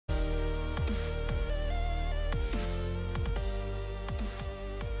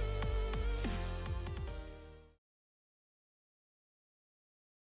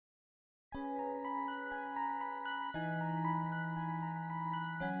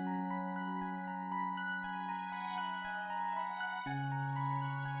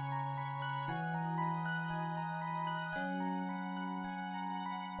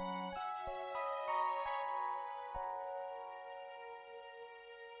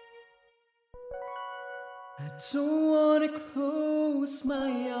I don't wanna close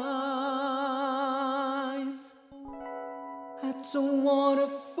my eyes. I don't wanna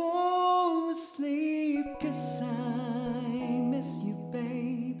fall asleep, 'cause I miss you,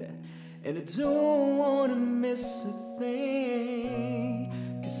 baby. And I don't wanna miss a thing,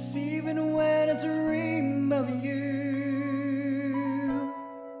 'cause even when I dream of you,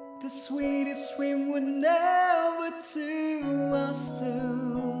 the sweetest dream would never do. I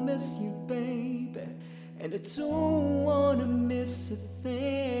still miss you, baby. And I don't wanna miss a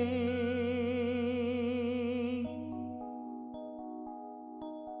thing.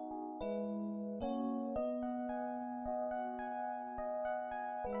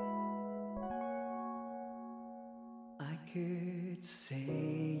 I could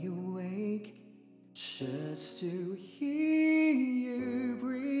stay awake just to hear you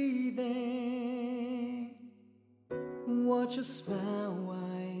breathing, watch you smile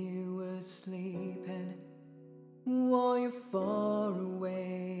while you were sleeping, while you're far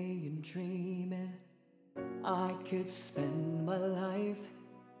away and dreaming. I could spend my life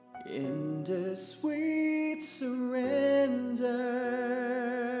in the sweet surrender.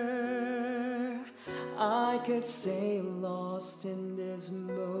 I could stay lost in this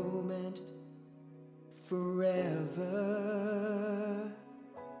moment forever.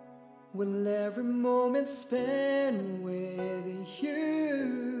 Well, every moment spent with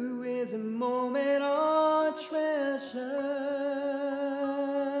you is a moment of treasure.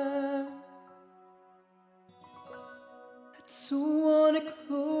 I don't wanna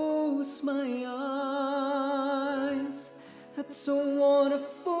close my eyes. I don't wanna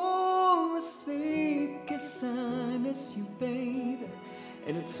fall asleep, 'cause I miss you, baby.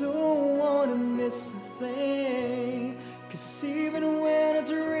 And I don't wanna miss a thing, 'cause even when I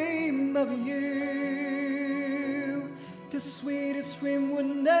dream of you, the sweetest dream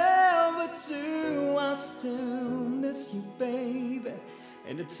would never do. I still miss you, baby.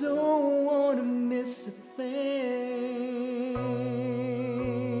 And I don't wanna miss a thing.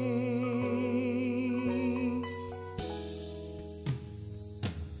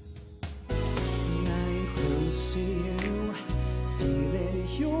 Lying close to you, feeling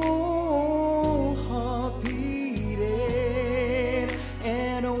your heart beating,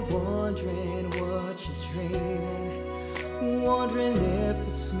 and I'm wondering what you're dreaming, wondering if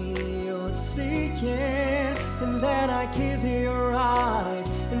it's me you're seeking. And then I kiss your eyes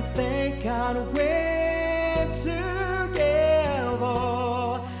and thank God we're together.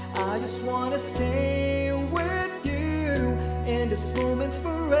 I just wanna stay with you in this moment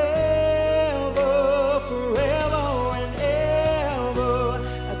forever, forever and ever.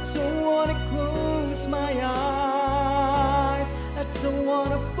 I don't wanna close my eyes. I don't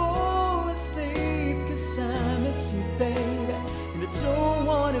wanna fall asleep, 'cause I miss you, baby. And I don't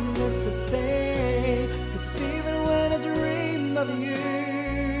wanna miss a thing, 'cause even when I dream of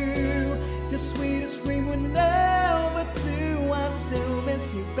you, the sweetest dream would never do. I still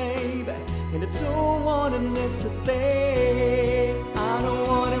miss you, baby. And I don't wanna miss a thing. I don't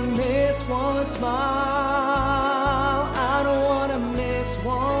wanna miss one smile. I don't wanna miss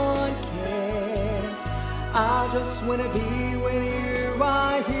one kiss. I just wanna be with you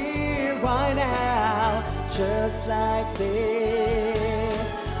right here, right now, just like this.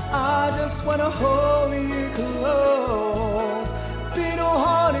 I just wanna hold you close, feel your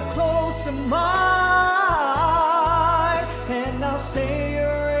heart close to mine, and I'll stay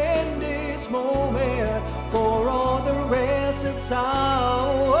here in this moment for all the rest of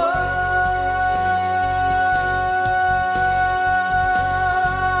time.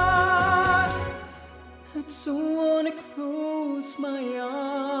 I don't wanna close my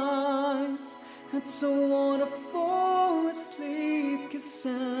eyes. I don't wanna fall asleep, 'cause I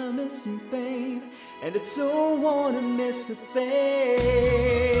miss you, babe. And I don't wanna miss a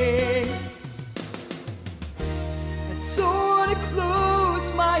thing. I don't wanna close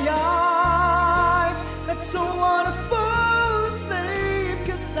my eyes. I don't wanna fall asleep,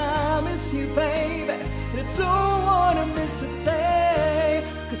 'cause I miss you, baby. And I don't wanna miss a thing,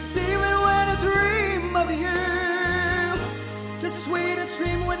 'cause even when I dream of you, the sweetest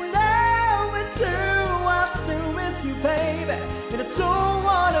dream would never do. I still miss you, baby. And I don't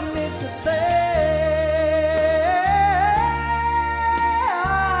wanna miss a thing.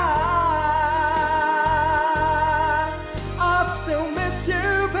 I still miss you,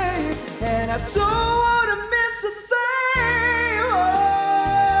 babe. And I don't wanna miss a thing.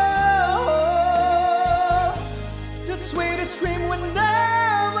 Oh, the sweetest dream would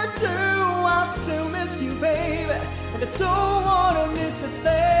never do. I still miss you, baby. And I don't wanna miss a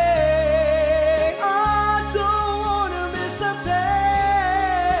thing. I don't wanna miss a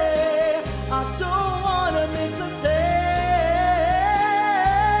thing. I don't wanna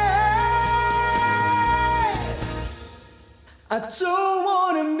I don't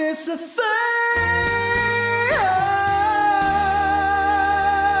wanna miss a thing.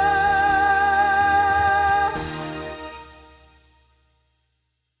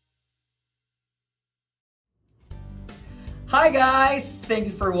 Hi guys! Thank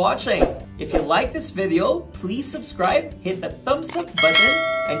you for watching. If you like this video, please subscribe, hit the thumbs up button,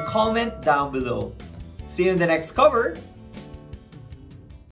 and comment down below. See you in the next cover.